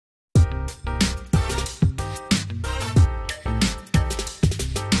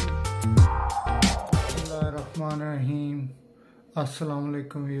Bismillahirrahmanirrahim. Assalamu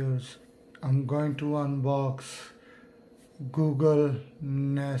alaikum viewers. I'm going to unbox Google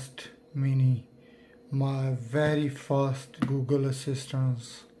Nest Mini, my very first Google Assistant,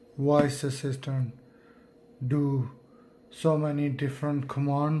 voice assistant. Do so many different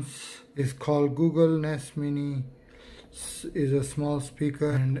commands. It's called Google Nest Mini. Is a small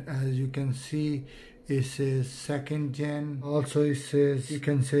speaker, and as you can see, it says second gen. Also it says you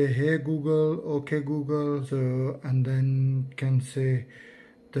can say hey Google, okay Google, so and then can say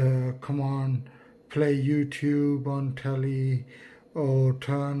the command play YouTube on telly or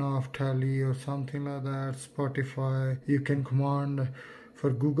turn off telly or something like that. Spotify. You can command for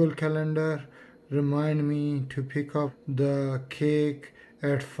Google Calendar, remind me to pick up the cake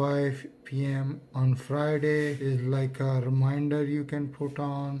at 5 p.m. on Friday. Is like a reminder you can put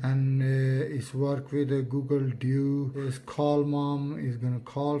on, and it's work with a Google Duo. Is call mom is gonna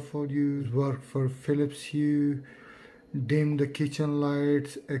call for you. It's work for Philips Hue. Dim the kitchen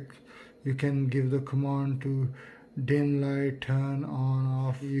lights. You can give the command to dim light, turn on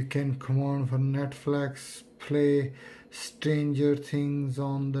off. You can command for Netflix, play Stranger Things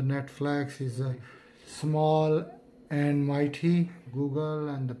on the Netflix. Is a small and mighty Google,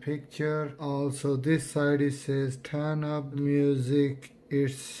 and the picture. Also this side it says turn up music.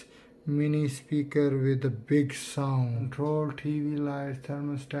 It's mini speaker with a big sound. Control TV lights,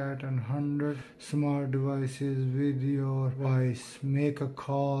 thermostat, and 100 smart devices with your voice. Make a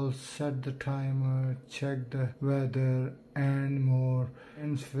call, set the timer, check the weather, and more.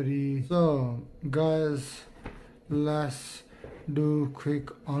 Hands free. So guys, let's do quick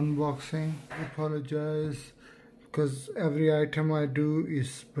unboxing. I apologize because every item I do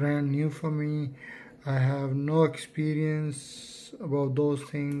is brand new for me. I have no experience about those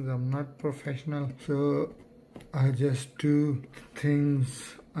things. I'm not professional, so I just do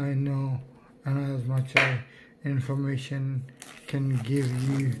things I know and as much information can give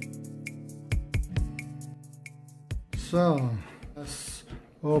you. So let's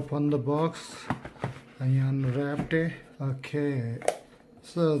open the box. I unwrapped it. Okay,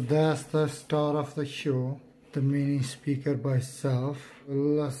 so that's the start of the show. The mini speaker by itself.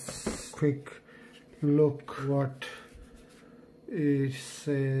 Let's quick look what it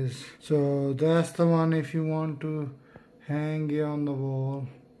says. So that's the one if you want to hang it on the wall,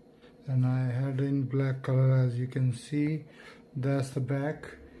 and I had it in black color as you can see. That's the back.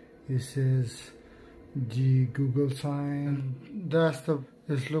 It says G Google sign. That's the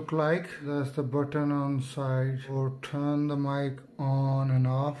look like. That's the button on side or turn the mic on and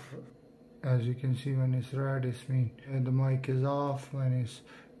off. As you can see, when it's red, it means the mic is off. When it's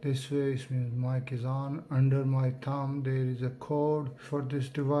this way, it means mic is on. Under my thumb, there is a code for this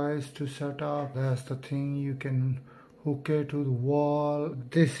device to set up. That's the thing you can hook it to the wall.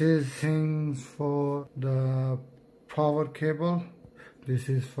 This is things for the power cable. This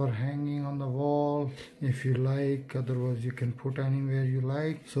is for hanging on the wall if you like. Otherwise, you can put anywhere you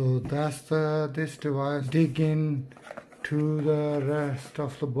like. So that's this device. Dig in to the rest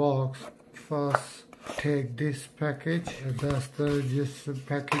of the box. First take this package. That's the just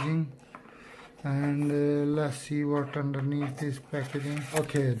packaging, and let's see what underneath this packaging.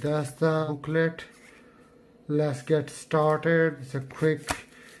 Okay, that's the booklet. Let's get started. It's a quick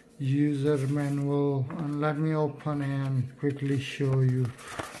user manual, and let me open and quickly show you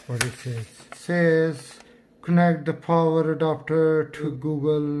what it says. It says connect the power adapter to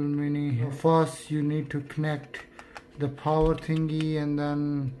Google Mini. First you need to connect the power thingy, and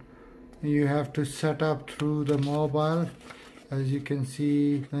then you have to set up through the mobile. As you can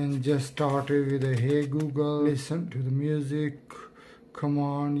see, and just started with a hey Google, listen to the music,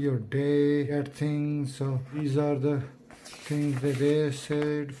 command your day, that thing. So these are the things that they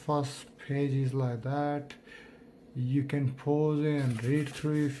said. First page is like that. You can pause it and read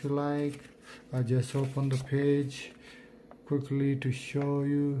through if you like. I just open the page quickly to show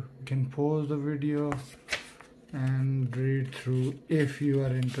you. You can pause the video and read through if you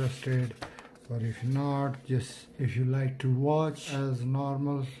are interested, or if not, just if you like to watch as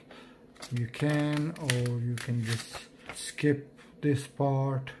normal, you can, or you can just skip this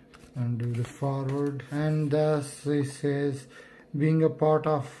part and do the forward. And thus it says being a part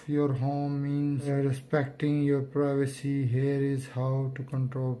of your home means respecting your privacy. Here is how to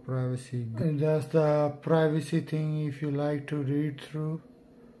control privacy. And that's the privacy thing if you like to read through.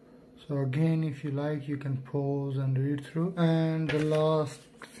 So again, if you like, you can pause and read through. And the last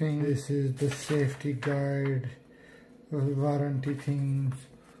thing, this is the safety guide, warranty things.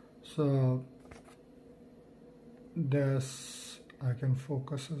 So this I can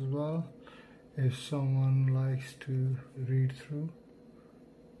focus as well if someone likes to read through.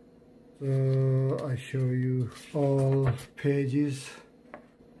 So I show you all pages.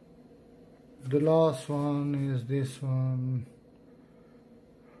 The last one is this one.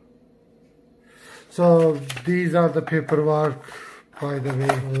 So these are the paperwork, by the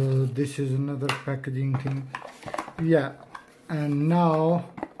way. This is another packaging thing. Yeah, and now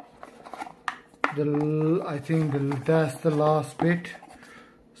I think that's the last bit.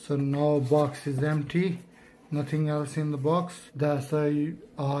 So now box is empty, nothing else in the box. That's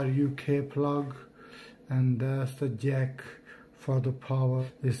our UK plug, and that's the jack for the power.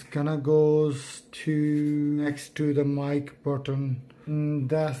 This gonna goes to next to the mic button.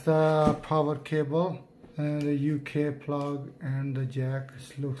 That's the power cable and the UK plug and the jack.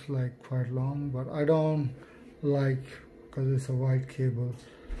 This looks like quite long, but I don't like because it's a white cable.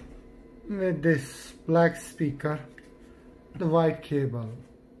 With this black speaker, the white cable,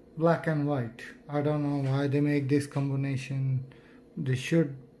 black and white. I don't know why they make this combination. They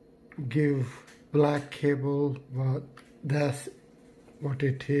should give black cable, but that's what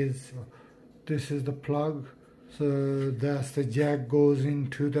it is. This is the plug. So that's the jack goes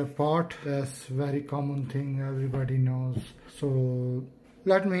into the part. That's very common thing, everybody knows. So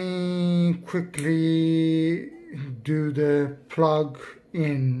let me quickly do the plug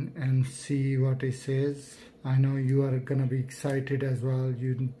in and see what it says. I know you are gonna be excited as well.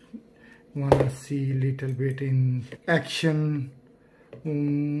 You wanna see a little bit in action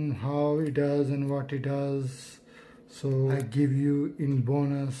how it does and what it does. So I give you in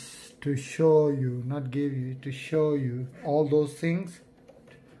bonus to show you, not give you, to show you all those things.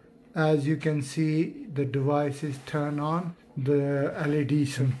 As you can see, the device is turned on. The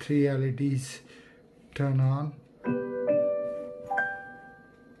LEDs, some 3 LEDs turn on.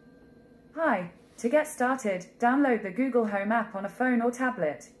 Hi, to get started, download the Google Home app on a phone or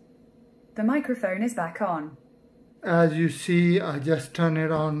tablet. The microphone is back on. As you see, I just turn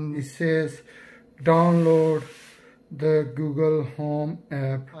it on. It says download the Google Home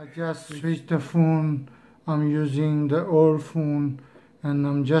app. I just switched the phone. I'm using the old phone and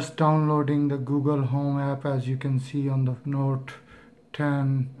I'm just downloading the Google Home app, as you can see on the Note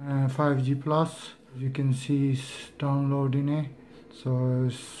 10 5G Plus. You can see it's downloading it. So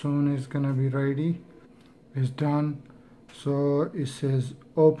soon it's gonna be ready. It's done. So it says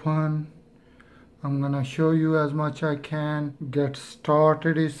open. I'm gonna show you as much I can. Get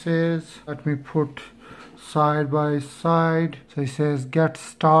started, it says. Let me put side by side. So it says get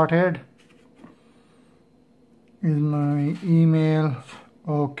started. Is my email.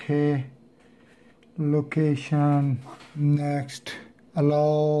 Okay. Location. Next.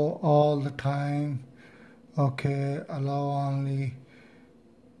 Allow all the time. Okay. Allow only.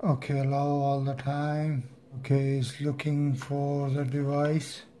 Okay. Allow all the time. Okay. It's looking for the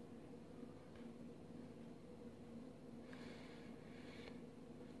device.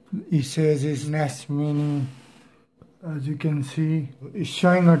 It says it's Nest Mini. As you can see, it's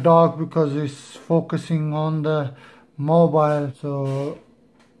showing a dark because it's focusing on the mobile. So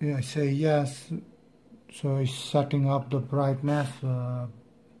yeah, I say yes. So it's setting up the brightness,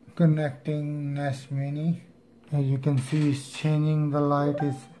 connecting Nest Mini. As you can see, it's changing the light.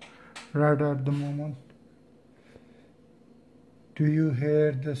 Is red at the moment. Do you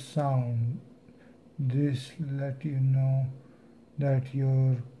hear the sound? This let you know that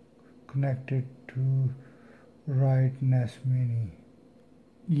you're connected to right Nest Mini.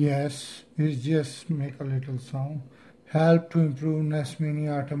 Yes, it's just make a little sound. Help to improve Nest Mini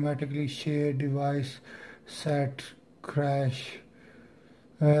automatically share device set crash.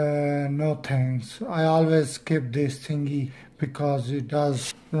 No thanks. I always skip this thingy because it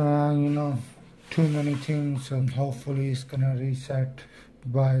does too many things, and hopefully it's gonna reset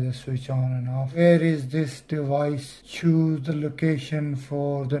by the switch on and off. Where is this device? Choose the location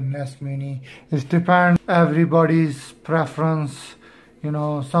for the Nest Mini. It depends everybody's preference.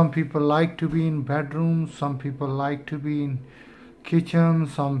 Some people like to be in bedroom, some people like to be in kitchen,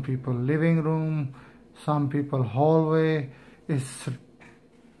 some people living room, some people hallway. It's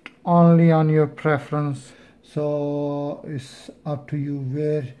only on your preference. So it's up to you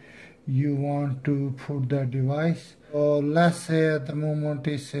where you want to put the device. So let's say at the moment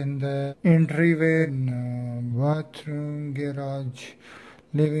it's in the entryway, bathroom, garage,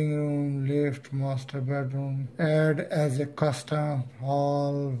 living room, lift, master bedroom. Add as a custom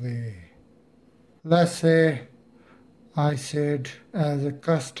hallway. Let's say I said as a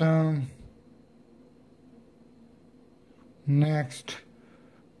custom. Next,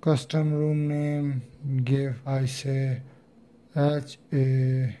 custom room name, give I say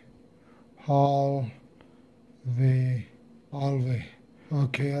HA hallway.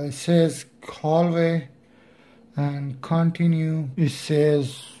 Okay, it says hallway and continue. It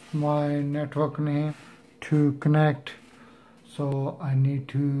says my network name to connect. So I need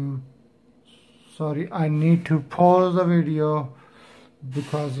to pause the video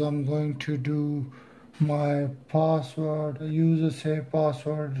because I'm going to do my password, user save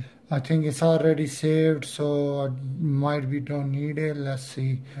password. I think it's already saved, so I might be don't need it. Let's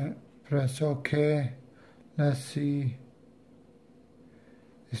see. Press OK. Let's see.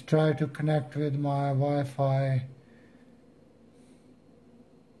 Let's try to connect with my Wi-Fi.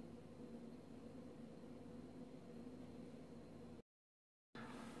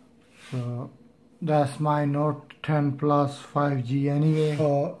 So that's my Note 10 Plus 5G anyway.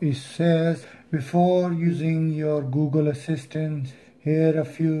 So it says before using your Google Assistant, here are a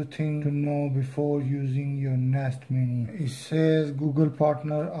few things to know before using your Nest Mini. It says Google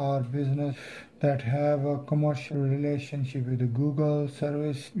partner or business that have a commercial relationship with the Google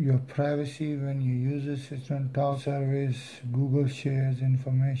service. Your privacy when you use the Assistant Talk service. Google shares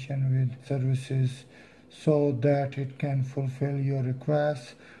information with services so that it can fulfill your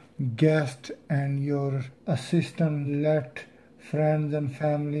requests. Guest and your assistant let friends and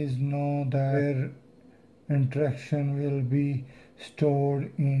families know that their interaction will be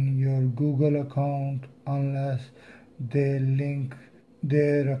stored in your Google account unless they link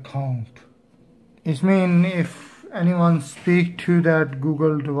their account. It means if anyone speak to that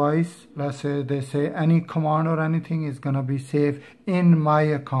Google device, let's say they say any command or anything is gonna be safe in my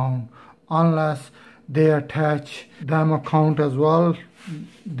account unless they attach them account as well.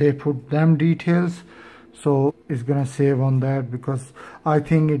 They put them details, so it's gonna save on that because I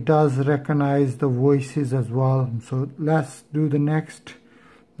think it does recognize the voices as well. So let's do the next.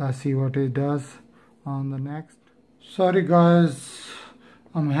 Let's see what it does on the next. Sorry guys,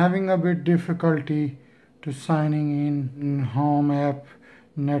 I'm having a bit difficulty to signing in Home app,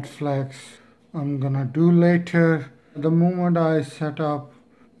 Netflix. I'm gonna do later. The moment I set up,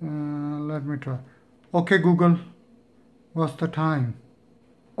 let me try. Okay Google, what's the time?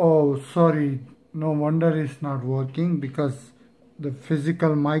 Oh, sorry, no wonder it's not working because the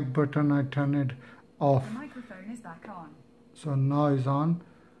physical mic button, I turn it off. The microphone is back on. So now it's on.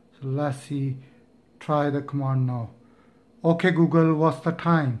 So let's see, try the command now. Okay Google, what's the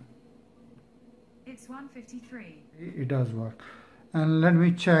time? It's 1:53. It does work. And let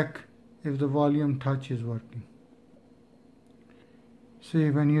me check if the volume touch is working.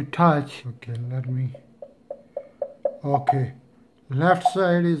 See, when you touch, okay, let me, okay. Left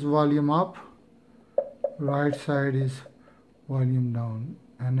side is volume up, right side is volume down.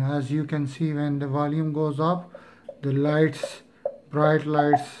 And as you can see, when the volume goes up, the lights, bright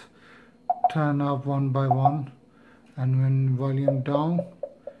lights turn up one by one. And when volume down,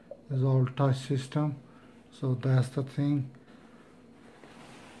 is all touch system. So that's the thing.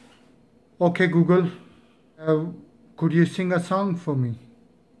 Okay Google, could you sing a song for me?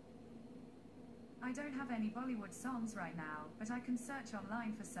 I don't have any Bollywood songs right now, but I can search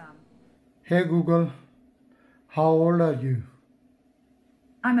online for some. Hey Google, how old are you?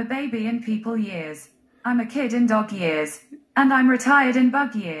 I'm a baby in people years. I'm a kid in dog years. And I'm retired in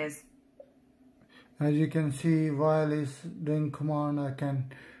bug years. As you can see, while it's doing command, I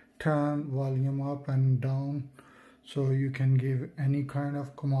can turn volume up and down. So you can give any kind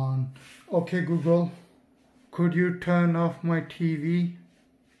of command. Okay Google, could you turn off my TV?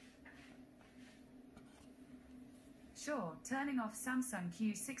 Sure, turning off Samsung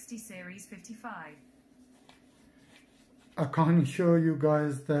Q60 Series 55. I can't show you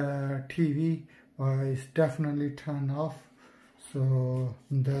guys the TV, but it's definitely turned off. So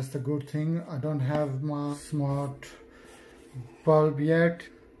that's the good thing. I don't have my smart bulb yet,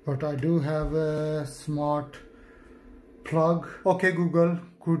 but I do have a smart plug. Okay Google,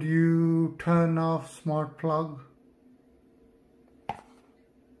 could you turn off smart plug?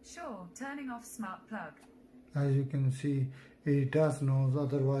 Sure, turning off smart plug. As you can see, it does know,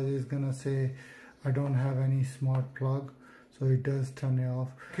 otherwise it's gonna say I don't have any smart plug. So it does turn it off.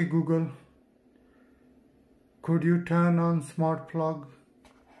 Okay Google, could you turn on smart plug?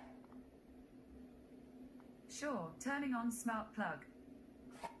 Sure, turning on smart plug.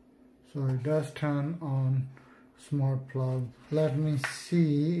 So it does turn on smart plug. Let me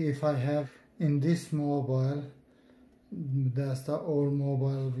see if I have in this mobile. That's the old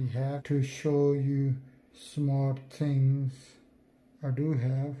mobile we have to show you smart things. I do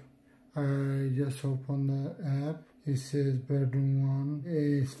have. I just open the app. It says bedroom one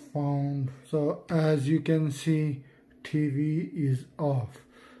is found. So as you can see, TV is off.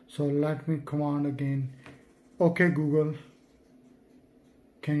 So let me command again. Okay Google,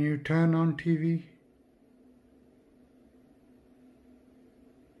 can you turn on TV?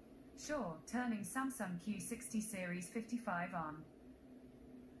 Sure, turning Samsung Q60 Series 55 on.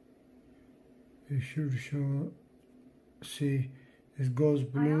 It should show. See, it goes I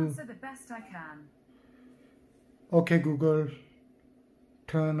blue. answer the best I can. Okay Google,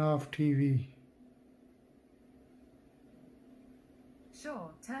 turn off TV.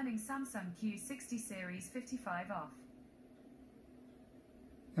 Sure, turning Samsung Q60 Series 55 off.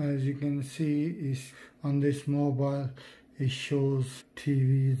 As you can see, is on this mobile it shows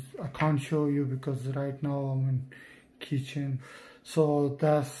TVs. I can't show you because right now I'm in kitchen. So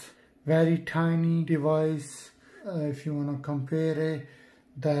that's very tiny device. If you want to compare it,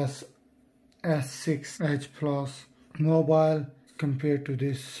 that's S6 Edge Plus mobile compared to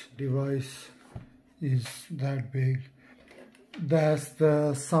this device is that big. That's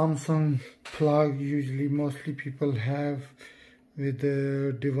the Samsung plug usually mostly people have with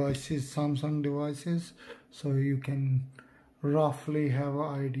the devices, Samsung devices, so you can roughly have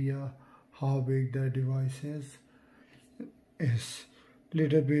an idea how big the device is. It's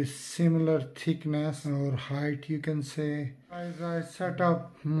little bit similar thickness or height, you can say. As I set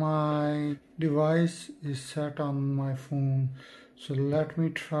up my device is set on my phone, so let me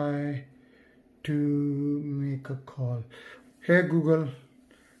try to make a call. Hey Google,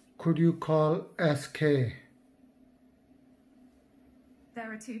 could you call SK?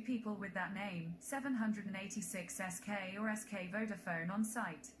 There are two people with that name, 786 SK or SK Vodafone on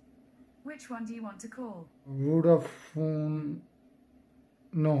site. Which one do you want to call? Vodafone,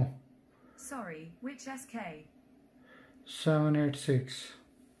 no. Sorry, which SK? 786.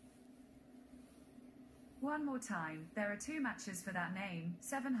 One more time, there are two matches for that name,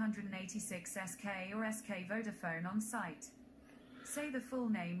 786 SK or SK Vodafone on site. Say the full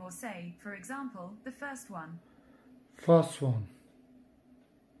name or say, for example, the first one. First one.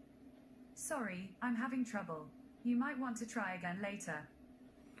 Sorry, I'm having trouble. You might want to try again later.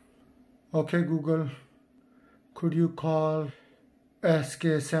 Okay Google, could you call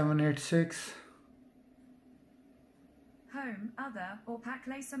SK786? Home, other, or Pack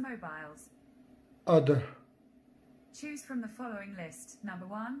Laser mobiles. Other. Choose from the following list. Number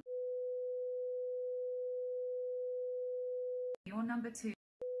 1 or number 2.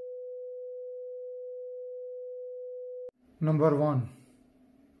 Number 1.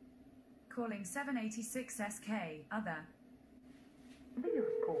 Calling 786 SK, other. The user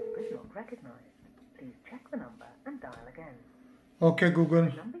call is not recognized. Please check the number and dial again. Okay Google,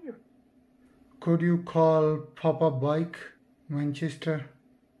 Number you could you call Pop-Up Bike, Manchester?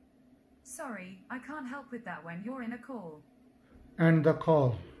 Sorry, I can't help with that when you're in a call. End the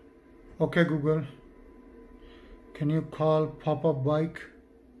call. Okay Google, can you call Pop-Up Bike?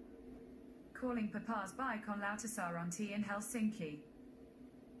 Calling Papa's bike on Lauttasaari in Helsinki.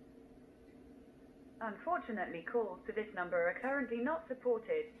 Unfortunately, calls to this number are currently not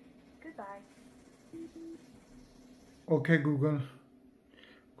supported. Goodbye. Okay Google,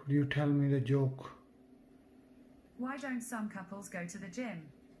 could you tell me the joke? Why don't some couples go to the gym?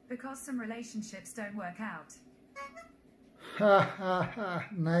 Because some relationships don't work out. Ha ha ha,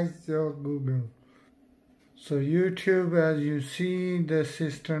 nice joke Google. So YouTube, as you see, the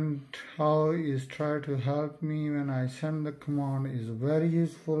assistant how is try to help me when I send the command is very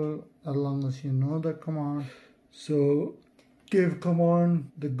useful as long as you know the command. So give command,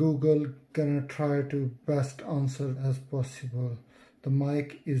 the Google gonna try to best answer as possible. The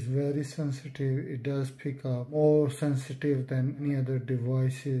mic is very sensitive, it does pick up more sensitive than any other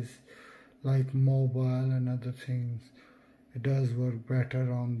devices like mobile and other things. It does work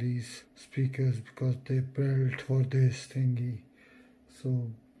better on these speakers because they built for this thingy. So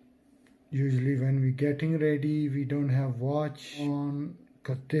usually when we getting ready, we don't have watch on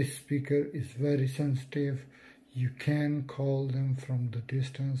because this speaker is very sensitive. You can call them from the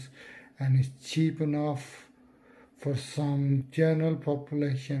distance and it's cheap enough for some general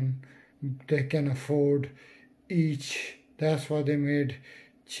population. They can afford each. That's why they made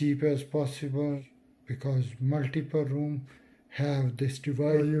cheap as possible, because multiple room have this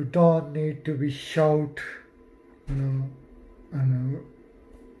device. So you don't need to be shout,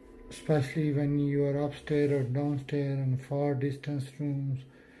 especially when you are upstairs or downstairs and far distance rooms.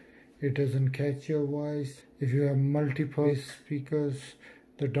 It doesn't catch your voice. If you have multiple speakers,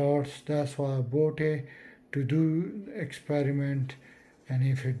 the dots, that's why I bought it to do experiment, and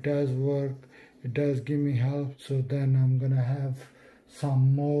if it does work, it does give me help. So then I'm gonna have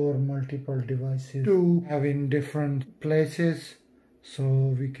some more multiple devices to have in different places so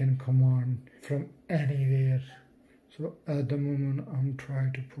we can command from anywhere. So at the moment I'm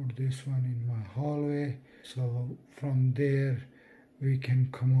trying to put this one in my hallway, so from there we can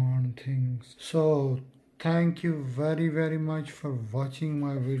command things. So thank you very much for watching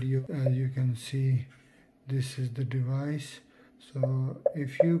my video. As you can see, this is the device. So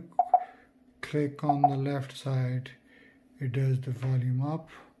if you click on the left side, it does the volume up.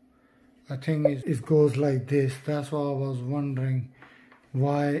 I think it goes like this. That's why I was wondering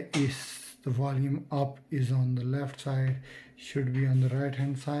why is the volume up is on the left side, should be on the right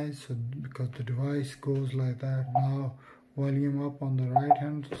hand side. So because the device goes like that. Now volume up on the right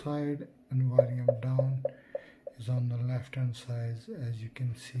hand side and volume down is on the left hand side, as you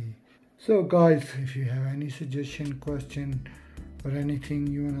can see. So guys, if you have any suggestion, question or anything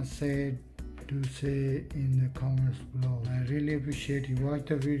you wanna say, do say in the comments below. I really appreciate you watch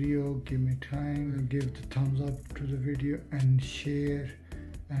the video, give me time, give the thumbs up to the video and share,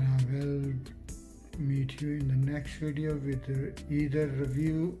 and I will meet you in the next video with either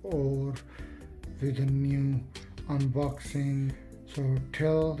review or with a new unboxing. So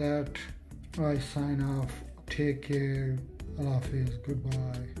till that, I sign off. Take care. Allah Hafiz.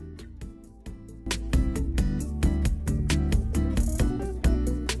 Goodbye.